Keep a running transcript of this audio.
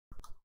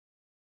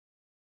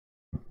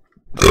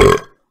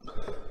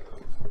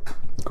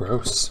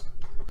Gross.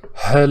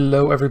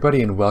 Hello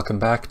everybody and welcome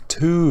back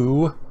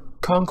to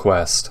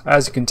Conquest.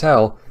 As you can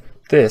tell,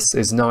 this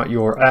is not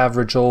your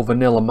average old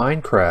vanilla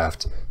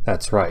Minecraft.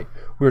 That's right,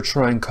 we're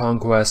trying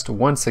Conquest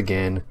once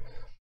again,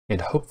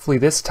 and hopefully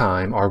this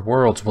time our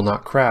worlds will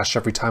not crash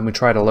every time we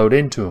try to load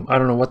into them. I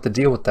don't know what the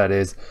deal with that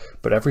is,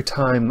 but every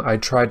time I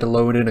tried to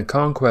load in a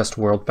Conquest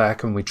world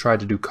back when we tried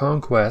to do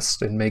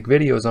Conquest and make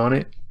videos on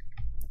it,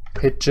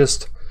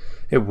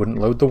 it wouldn't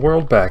load the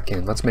world back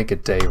in. Let's make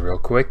it day real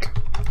quick.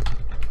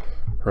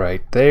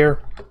 Right there.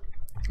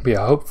 But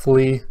yeah,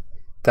 hopefully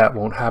that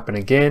won't happen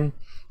again.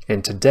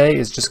 And today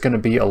is just going to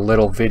be a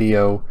little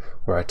video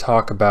where I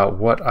talk about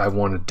what I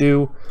want to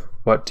do,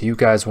 what do you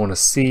guys want to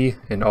see,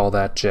 and all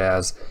that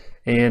jazz.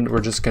 And we're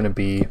just going to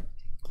be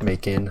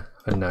making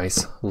a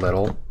nice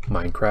little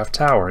Minecraft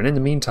tower. And in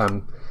the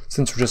meantime,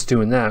 since we're just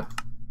doing that,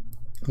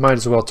 might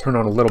as well turn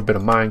on a little bit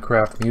of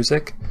Minecraft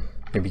music.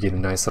 Maybe get a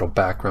nice little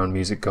background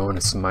music going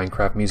as some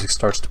Minecraft music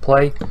starts to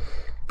play.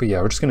 But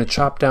yeah, we're just going to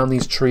chop down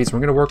these trees. We're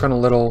going to work on a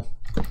little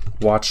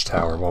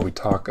watchtower while we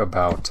talk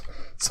about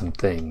some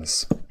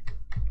things.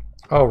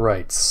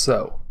 Alright,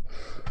 so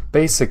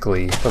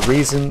basically the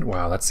reason...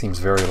 Wow, that seems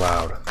very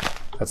loud.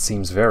 That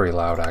seems very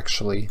loud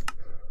actually.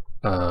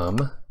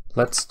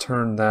 Let's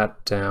turn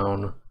that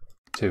down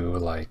to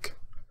like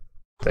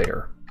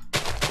there.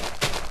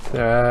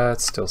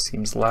 That still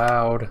seems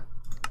loud.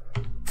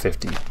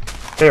 50.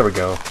 There we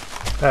go.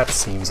 That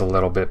seems a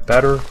little bit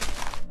better.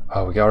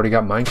 Oh, we already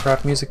got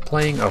Minecraft music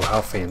playing? Oh,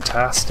 how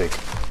fantastic.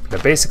 Now,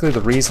 basically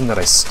the reason that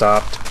I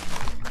stopped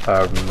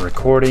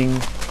recording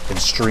and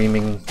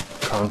streaming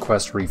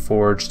Conquest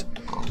Reforged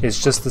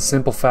is just the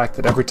simple fact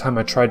that every time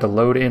I tried to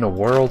load in a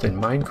world in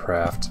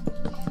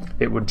Minecraft,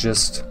 it would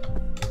just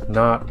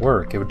not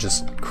work. It would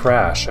just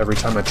crash. Every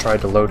time I tried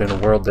to load in a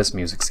world, this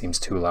music seems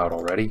too loud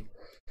already.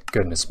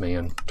 Goodness,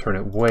 man. Turn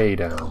it way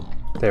down.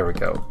 There we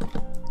go.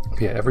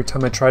 Yeah, every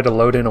time I tried to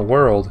load in a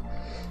world,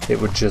 it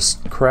would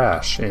just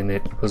crash, and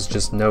it was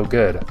just no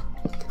good.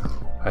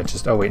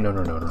 Oh wait,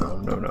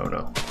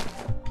 no.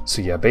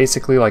 So yeah,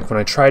 basically, like when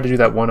I tried to do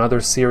that one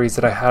other series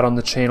that I had on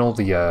the channel,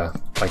 the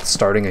like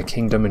starting a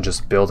kingdom and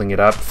just building it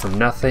up from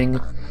nothing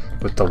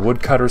with the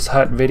woodcutter's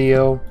hut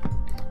video,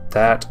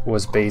 that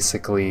was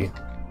basically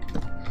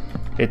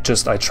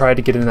I tried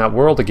to get in that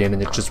world again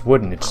and it just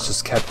wouldn't. It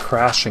just kept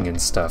crashing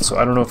and stuff. So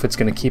I don't know if it's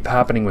going to keep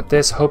happening with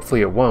this.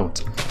 Hopefully it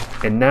won't.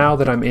 And now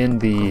that I'm in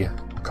the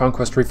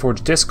Conquest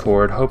Reforged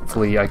Discord,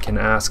 hopefully I can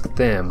ask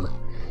them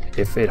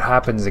if it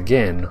happens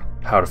again,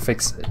 how to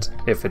fix it,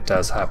 if it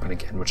does happen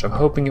again, which I'm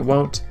hoping it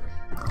won't,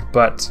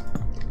 but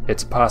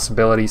it's a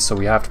possibility, so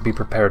we have to be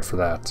prepared for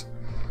that.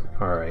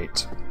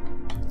 Alright.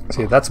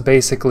 See, that's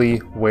basically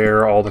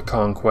where all the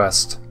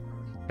Conquest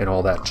and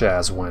all that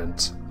jazz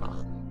went.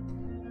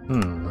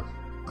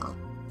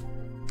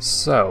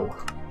 So,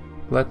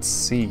 let's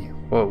see.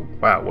 Whoa,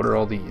 wow, what are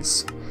all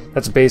these?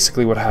 That's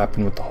basically what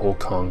happened with the whole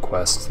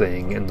Conquest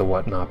thing and the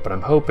whatnot, but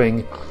I'm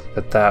hoping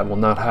that that will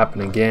not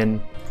happen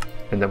again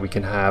and that we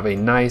can have a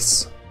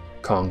nice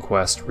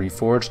Conquest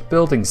Reforged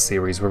building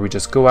series where we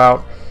just go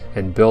out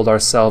and build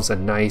ourselves a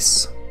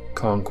nice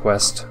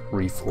Conquest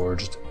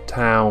Reforged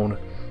town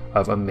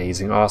of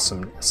amazing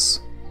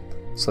awesomeness.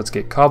 So let's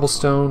get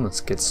cobblestone,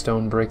 let's get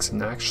stone bricks,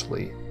 and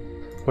actually,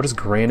 what does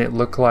granite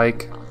look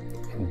like?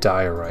 And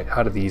diorite,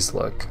 how do these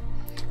look?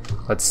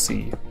 Let's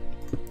see.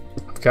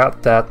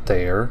 Got that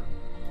there.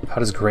 How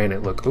does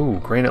granite look? Ooh,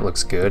 granite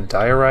looks good.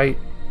 Diorite?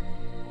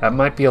 That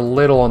might be a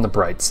little on the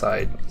bright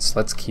side. So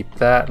let's keep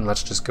that and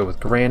let's just go with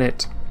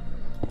granite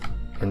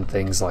and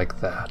things like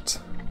that.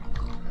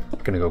 I'm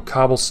gonna go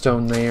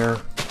cobblestone there,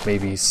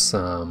 maybe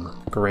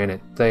some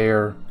granite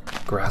there,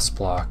 grass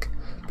block.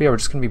 But yeah, we're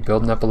just gonna be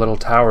building up a little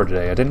tower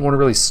today. I didn't want to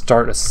really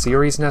start a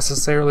series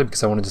necessarily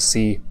because I wanted to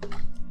see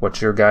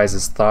what your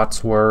guys'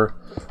 thoughts were.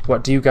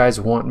 What do you guys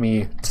want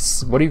me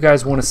to, what do you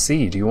guys want to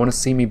see? Do you want to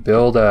see me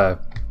build a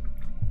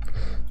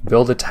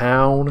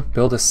town,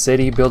 build a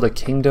city, build a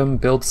kingdom,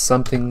 build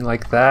something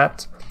like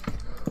that?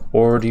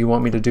 Or do you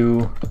want me to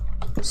do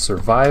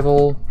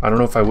survival? I don't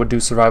know if I would do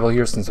survival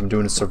here since I'm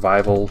doing a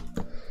survival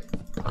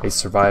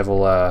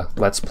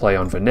let's play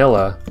on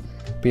vanilla.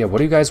 But yeah, what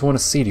do you guys want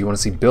to see? Do you want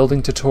to see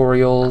building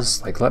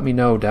tutorials? Like, let me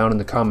know down in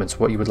the comments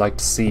what you would like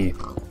to see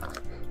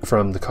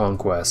from the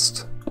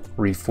Conquest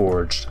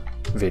Reforged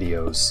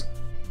videos.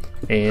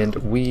 And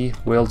we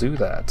will do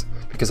that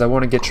because I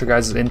want to get your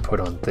guys'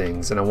 input on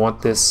things, and I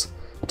want this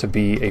to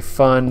be a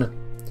fun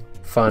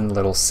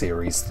little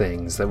series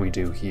things that we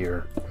do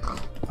here.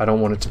 I don't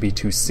want it to be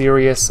too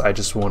serious. I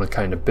just want to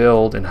kind of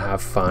build and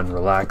have fun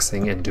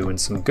relaxing and doing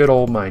some good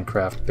old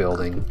Minecraft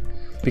building,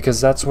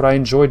 because that's what I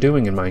enjoy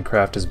doing in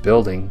Minecraft, is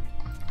building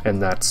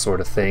and that sort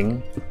of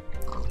thing.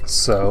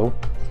 So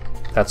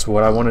that's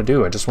what I want to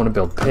do. I just want to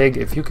build pig.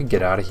 If you could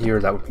get out of here,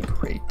 that would be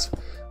great.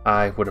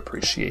 I would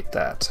appreciate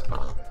that.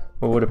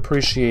 I would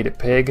appreciate it,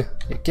 pig.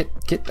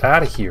 Get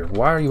out of here.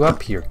 Why are you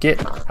up here?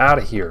 Get out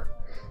of here.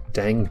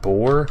 Dang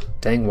boar.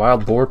 Dang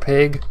wild boar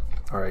pig.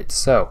 Alright,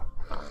 so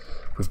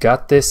we've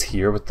got this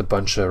here with the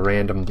bunch of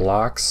random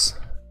blocks.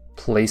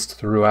 placed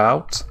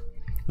throughout.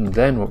 And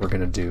then what we're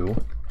going to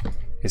do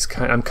is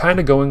I'm kind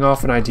of going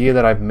off an idea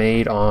that I've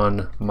made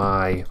on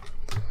my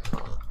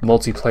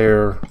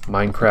multiplayer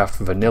Minecraft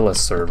vanilla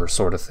server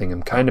sort of thing.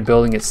 I'm kind of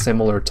building it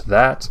similar to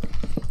that,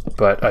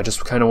 but I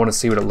just kind of want to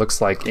see what it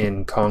looks like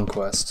in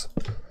Conquest.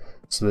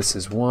 So this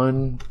is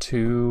 1,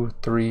 2,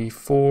 3,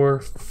 4,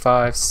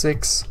 5,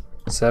 6,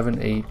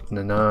 7, 8,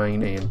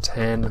 9, and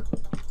 10.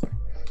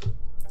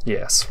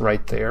 Yes,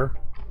 right there.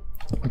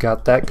 We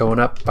got that going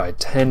up by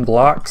 10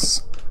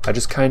 blocks. I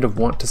just kind of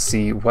want to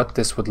see what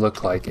this would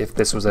look like if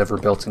this was ever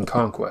built in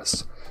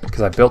Conquest.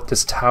 Because I built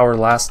this tower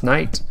last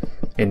night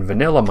in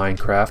vanilla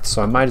Minecraft,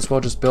 so I might as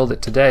well just build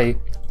it today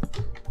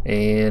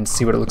and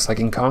see what it looks like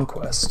in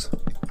Conquest.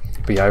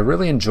 But yeah, I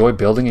really enjoy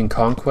building in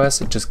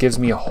Conquest. It just gives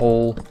me a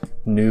whole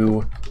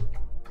new...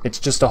 It's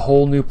just a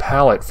whole new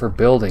palette for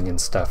building and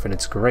stuff, and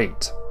it's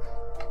great.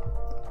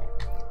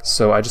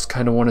 So I just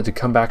kind of wanted to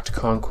come back to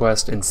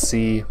Conquest and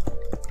see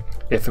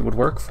if it would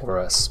work for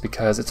us,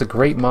 because it's a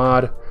great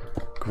mod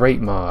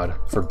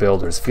for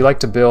builders. If you like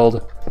to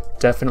build,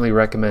 definitely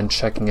recommend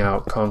checking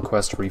out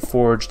Conquest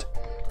Reforged.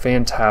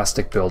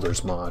 Fantastic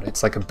builder's mod.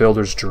 It's like a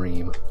builder's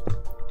dream.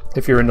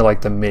 If you're into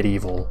like the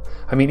medieval,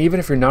 I mean, even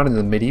if you're not in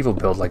the medieval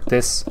build, like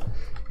this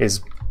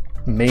is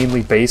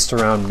mainly based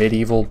around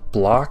medieval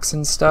blocks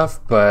and stuff,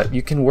 but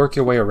you can work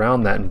your way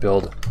around that and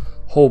build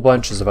whole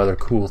bunches of other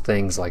cool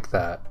things like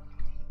that.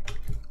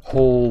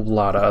 Whole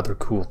lot of other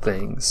cool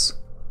things.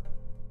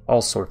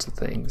 All sorts of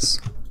things.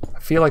 I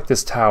feel like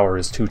this tower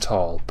is too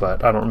tall,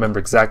 but I don't remember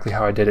exactly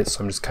how I did it,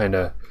 so I'm just kind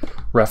of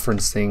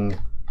referencing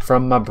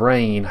from my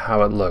brain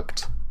how it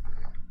looked.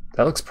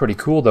 That looks pretty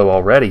cool though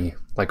already,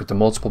 like with the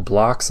multiple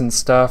blocks and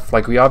stuff.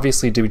 Like we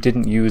obviously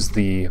didn't use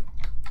the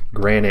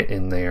granite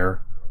in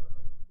there,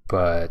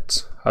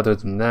 but other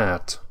than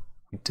that,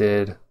 we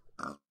did.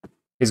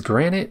 Is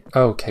granite?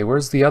 Oh, okay,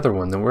 where's the other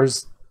one? Then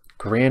where's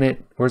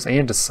granite? Where's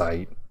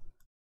andesite?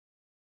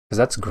 Because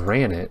that's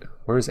granite.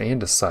 Where's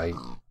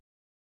andesite?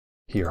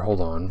 Here,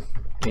 hold on.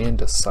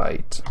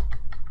 Andesite.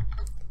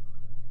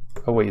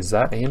 Oh wait, is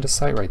that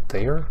andesite right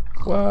there?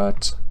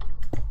 What?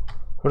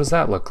 What does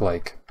that look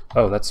like?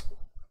 Oh, that's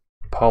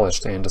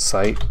polished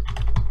andesite.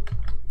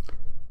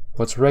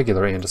 What's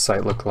regular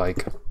andesite look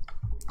like?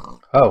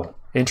 Oh,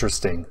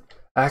 interesting.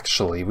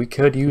 Actually, we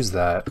could use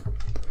that.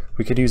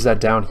 We could use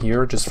that down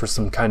here just for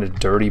some kind of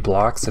dirty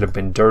blocks that have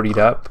been dirtied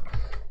up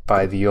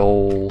by the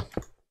old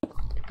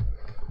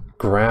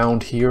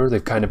ground here.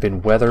 They've kind of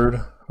been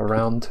weathered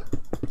around,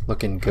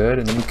 looking good,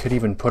 and then we could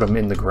even put them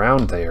in the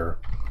ground there.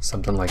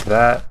 Something like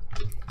that.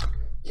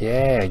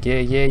 Yeah,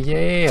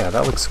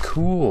 that looks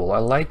cool. I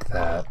like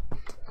that.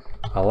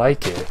 I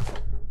like it.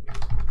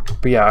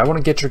 But yeah, I want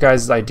to get your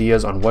guys'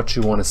 ideas on what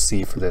you want to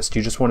see for this. Do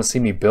you just want to see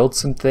me build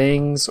some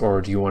things,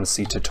 or do you want to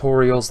see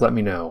tutorials? Let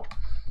me know.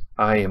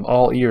 I am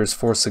all ears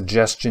for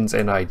suggestions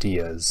and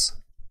ideas.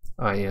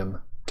 I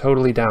am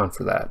totally down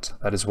for that.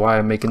 That is why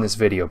I'm making this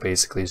video,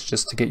 basically. It's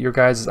just to get your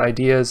guys'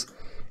 ideas,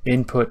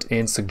 input,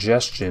 and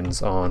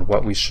suggestions on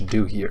what we should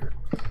do here.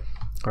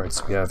 Alright,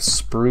 so we have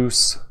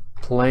spruce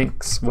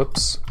planks,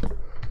 whoops,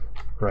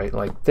 right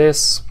like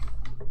this.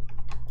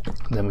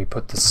 And then we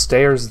put the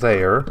stairs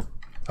there.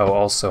 Oh,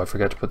 also I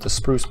forgot to put the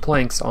spruce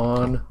planks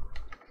on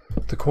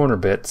the corner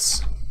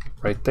bits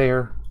right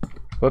there.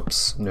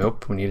 Whoops,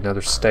 nope, we need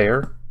another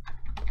stair.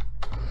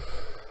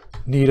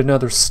 Need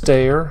another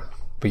stair.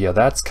 But yeah,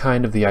 that's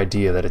kind of the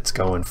idea that it's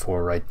going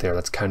for right there.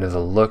 That's kind of the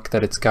look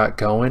that it's got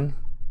going.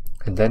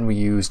 And then we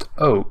used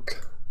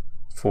oak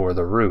for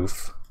the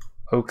roof.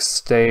 Oak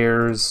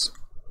stairs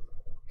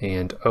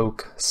and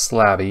oak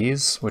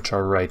slabbies, which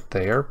are right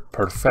there.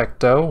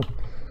 Perfecto.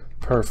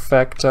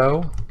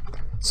 Perfecto.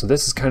 So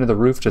this is kind of the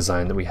roof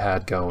design that we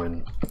had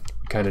going.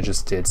 We kind of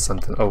just did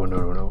something. Oh,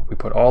 no. We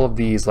put all of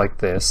these like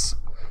this.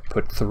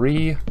 Put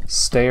 3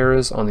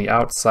 stairs on the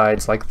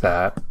outsides like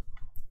that.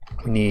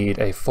 We need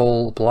a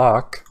full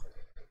block,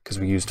 because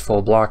we used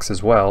full blocks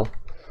as well.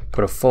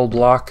 Put a full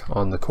block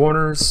on the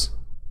corners,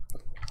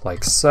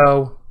 like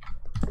so.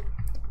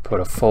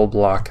 Put a full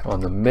block on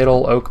the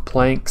middle oak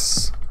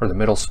planks, or the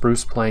middle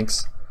spruce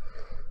planks.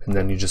 And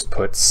then you just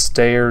put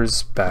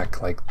stairs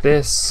back like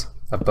this,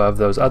 above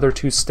those other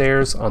 2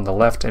 stairs on the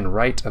left and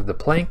right of the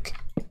plank.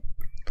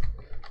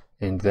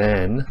 And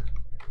then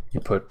you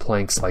put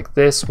planks like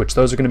this, which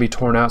those are going to be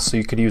torn out, so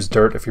you could use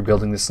dirt if you're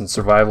building this in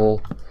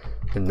survival.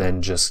 And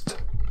then just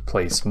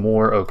place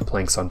more oak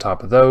planks on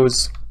top of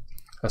those.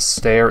 A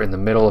stair in the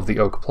middle of the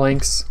oak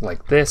planks,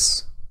 like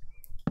this.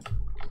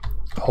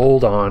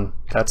 Hold on,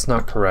 that's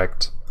not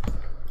correct.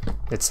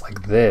 It's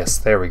like this,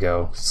 there we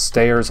go.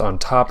 Stairs on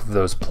top of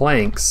those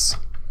planks,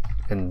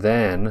 and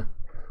then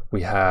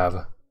we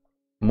have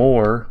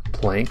more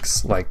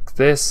planks like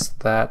this,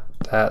 that.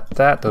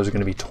 Those are going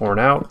to be torn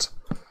out.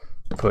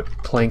 Put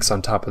planks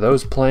on top of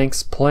those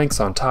planks, planks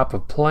on top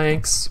of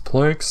planks,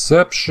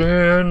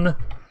 plankception.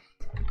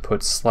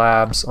 Put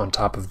slabs on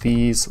top of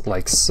these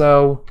like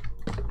so.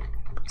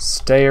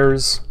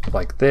 Stairs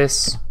like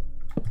this.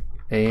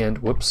 And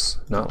whoops,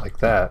 not like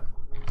that.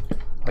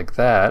 Like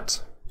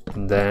that.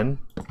 And then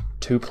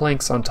 2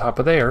 planks on top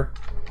of there,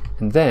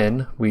 and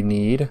then we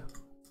need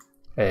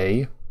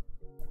a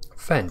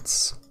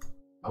fence.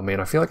 Oh man,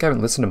 I feel like I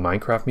haven't listened to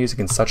Minecraft music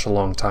in such a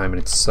long time,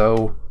 and it's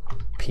so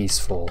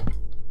peaceful.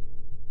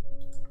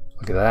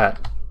 Look at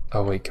that.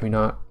 Oh wait, can we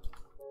not?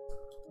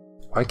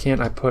 Why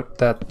can't I put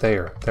that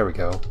there? There we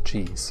go.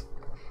 Jeez.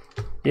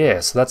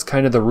 Yeah, so that's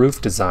kind of the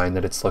roof design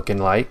that it's looking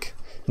like.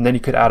 And then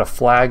you could add a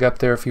flag up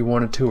there if you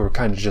wanted to, or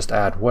kind of just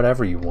add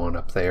whatever you want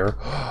up there.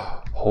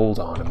 Hold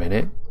on a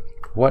minute.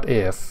 What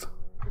if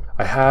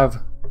I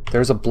have...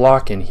 There's a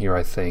block in here,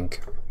 I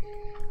think.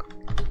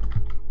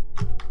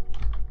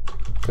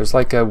 There's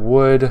like a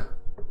wood...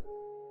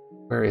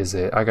 Where is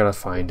it? I gotta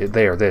find it.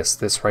 There,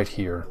 this right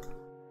here.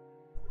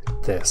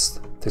 This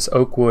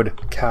oak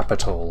wood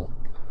capital.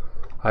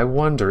 I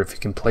wonder if you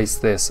can place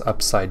this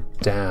upside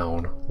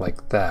down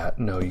like that.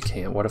 No, you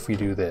can't. What if we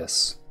do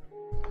this?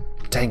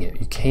 Dang it,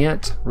 you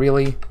can't?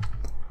 Really?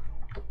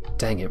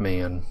 Dang it,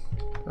 man.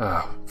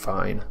 Ah,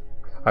 fine.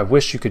 I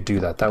wish you could do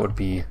that. That would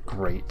be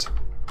great.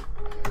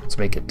 Let's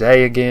make it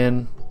day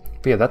again.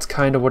 But yeah, that's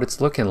kind of what it's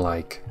looking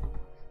like.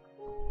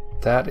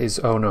 That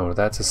is... Oh no,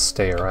 that's a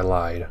stair. I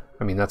lied.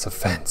 I mean, that's a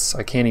fence.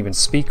 I can't even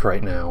speak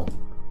right now.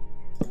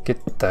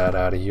 Get that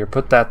out of here.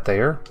 Put that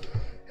there.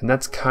 And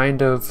that's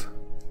kind of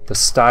the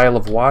style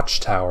of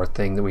watchtower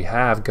thing that we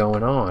have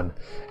going on.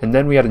 And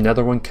then we had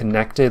another one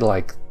connected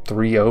like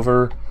 3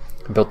 over.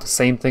 Built the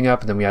same thing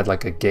up, and then we had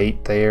like a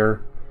gate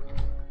there.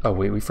 Oh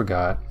wait, we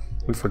forgot.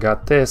 We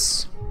forgot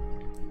this.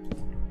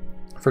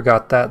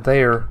 Forgot that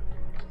there.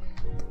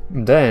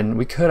 And then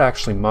we could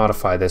actually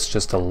modify this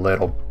just a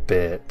little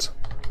bit.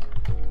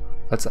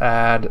 Let's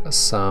add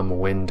some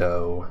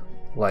window,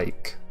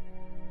 like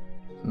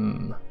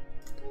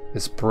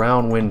this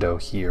brown window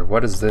here.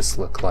 What does this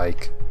look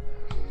like?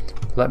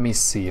 Let me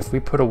see. If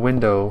we put a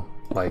window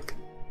like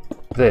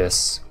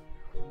this,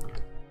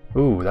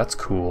 ooh, that's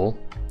cool.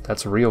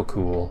 That's real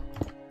cool.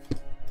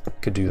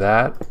 Could do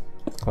that,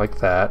 like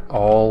that,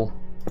 all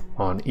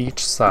on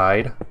each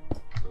side,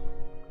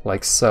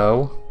 like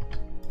so.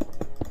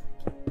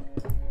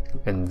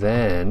 And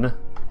then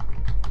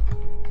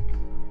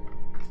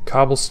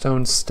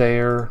cobblestone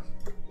stair,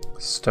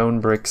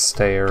 stone brick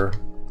stair.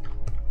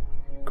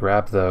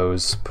 Grab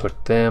those,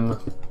 put them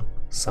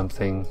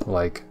something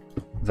like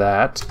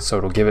that, so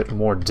it'll give it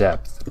more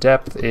depth.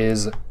 Depth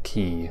is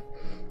key.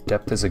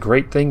 Depth is a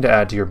great thing to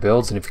add to your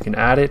builds, and if you can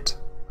add it,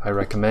 I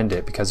recommend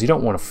it, because you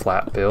don't want a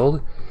flat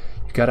build.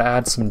 You gotta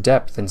add some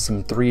depth and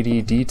some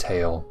 3D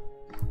detail.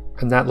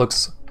 And that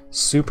looks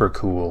super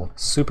cool,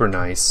 super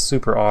nice,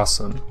 super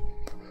awesome.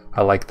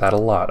 I like that a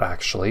lot,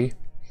 actually.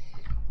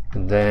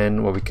 And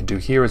then what we could do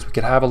here is we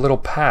could have a little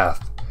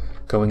path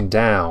going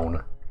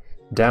down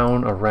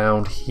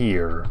around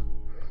here.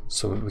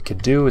 So what we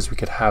could do is we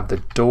could have the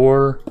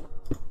door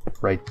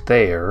right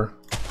there.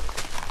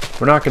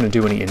 We're not going to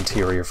do any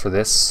interior for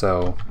this,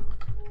 so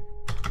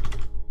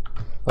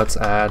let's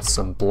add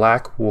some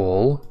black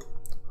wool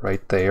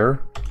right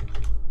there.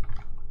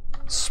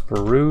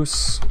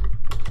 Spruce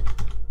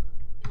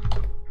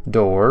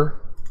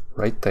door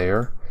right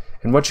there.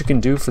 And what you can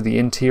do for the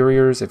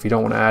interiors, if you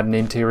don't want to add an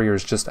interior,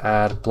 is just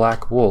add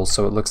black wool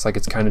so it looks like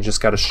it's kind of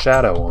just got a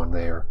shadow on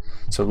there.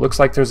 So it looks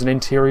like there's an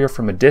interior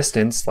from a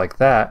distance like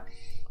that,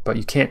 but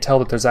you can't tell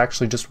that there's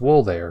actually just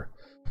wool there.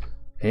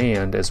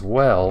 And as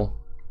well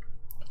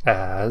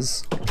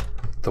as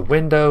the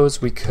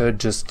windows, we could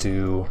just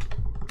do,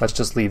 let's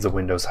just leave the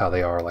windows how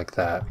they are like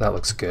that. That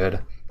looks good.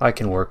 I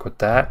can work with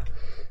that.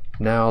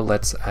 Now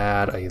let's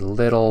add a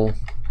little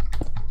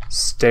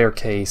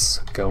staircase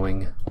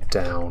going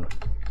down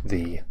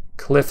the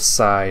cliff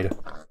side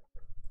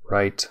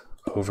right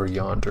over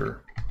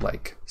yonder,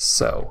 like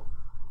so.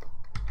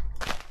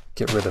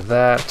 Get rid of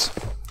that,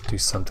 do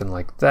something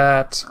like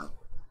that,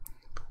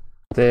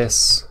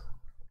 this,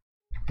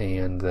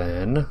 and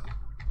then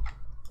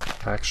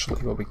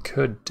actually what we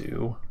could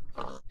do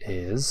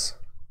is,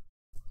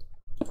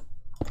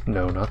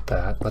 no, not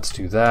that, let's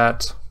do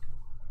that.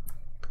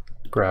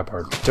 Grab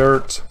our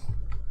dirt,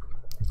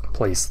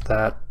 place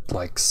that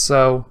like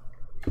so.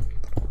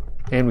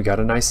 And we got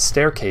a nice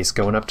staircase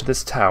going up to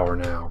this tower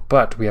now,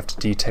 but we have to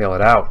detail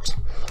it out.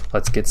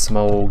 Let's get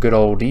some good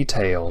old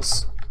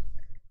details.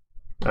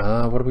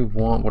 What do we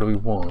want? What do we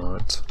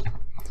want?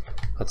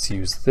 Let's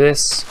use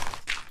this,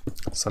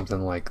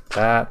 something like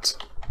that.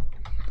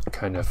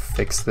 Kind of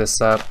fix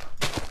this up,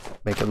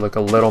 make it look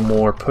a little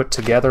more put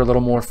together, a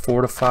little more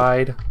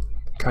fortified,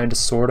 kind of,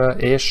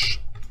 sorta-ish.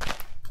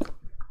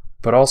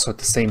 But also at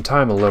the same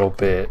time a little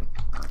bit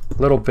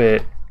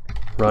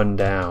run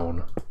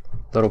down.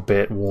 Little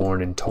bit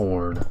worn and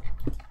torn.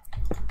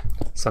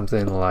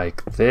 Something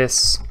like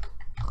this.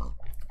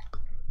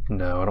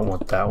 No, I don't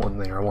want that one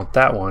there. I want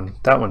that one.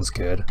 That one's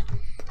good.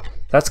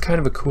 That's kind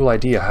of a cool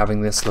idea,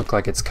 having this look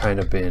like it's kind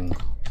of been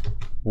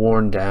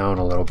worn down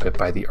a little bit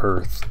by the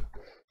earth.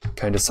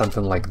 Kind of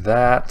something like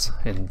that,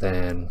 and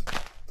then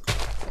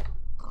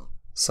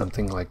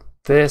something like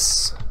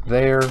this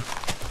there,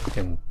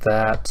 and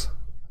that.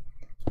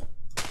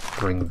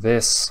 Bring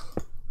this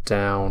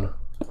down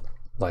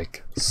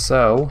like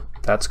so.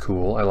 That's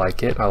cool. I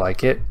like it. I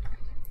like it.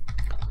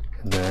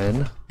 And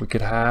then we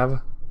could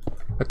have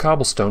a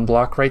cobblestone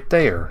block right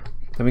there.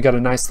 Then we got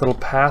a nice little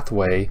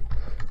pathway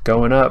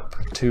going up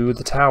to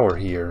the tower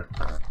here.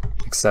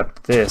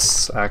 Except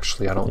this,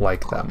 actually, I don't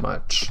like that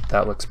much.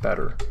 That looks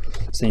better.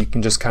 So you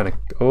can just kind of,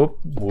 oh,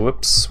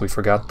 whoops, we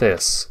forgot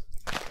this.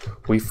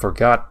 We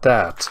forgot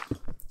that.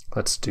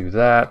 Let's do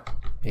that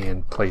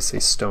and place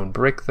a stone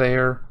brick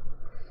there.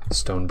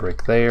 Stone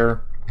brick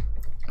there.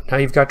 Now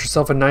you've got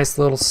yourself a nice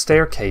little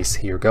staircase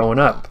here going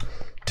up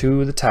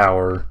to the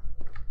tower.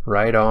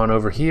 Right on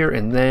over here,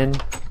 and then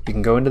you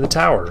can go into the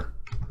tower.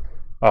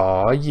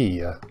 Aw,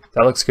 yeah.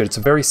 That looks good. It's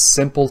a very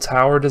simple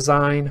tower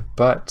design,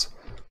 but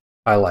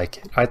I like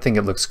it. I think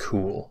it looks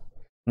cool.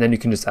 And then you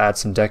can just add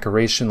some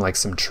decoration, like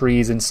some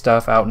trees and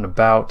stuff out and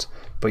about.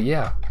 But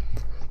yeah,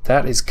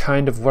 that is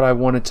kind of what I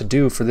wanted to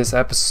do for this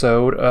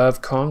episode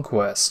of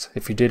Conquest.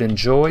 If you did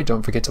enjoy,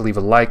 don't forget to leave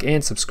a like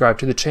and subscribe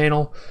to the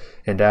channel.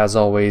 And as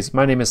always,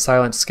 my name is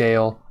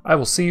SilentScale. I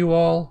will see you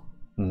all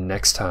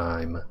next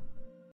time.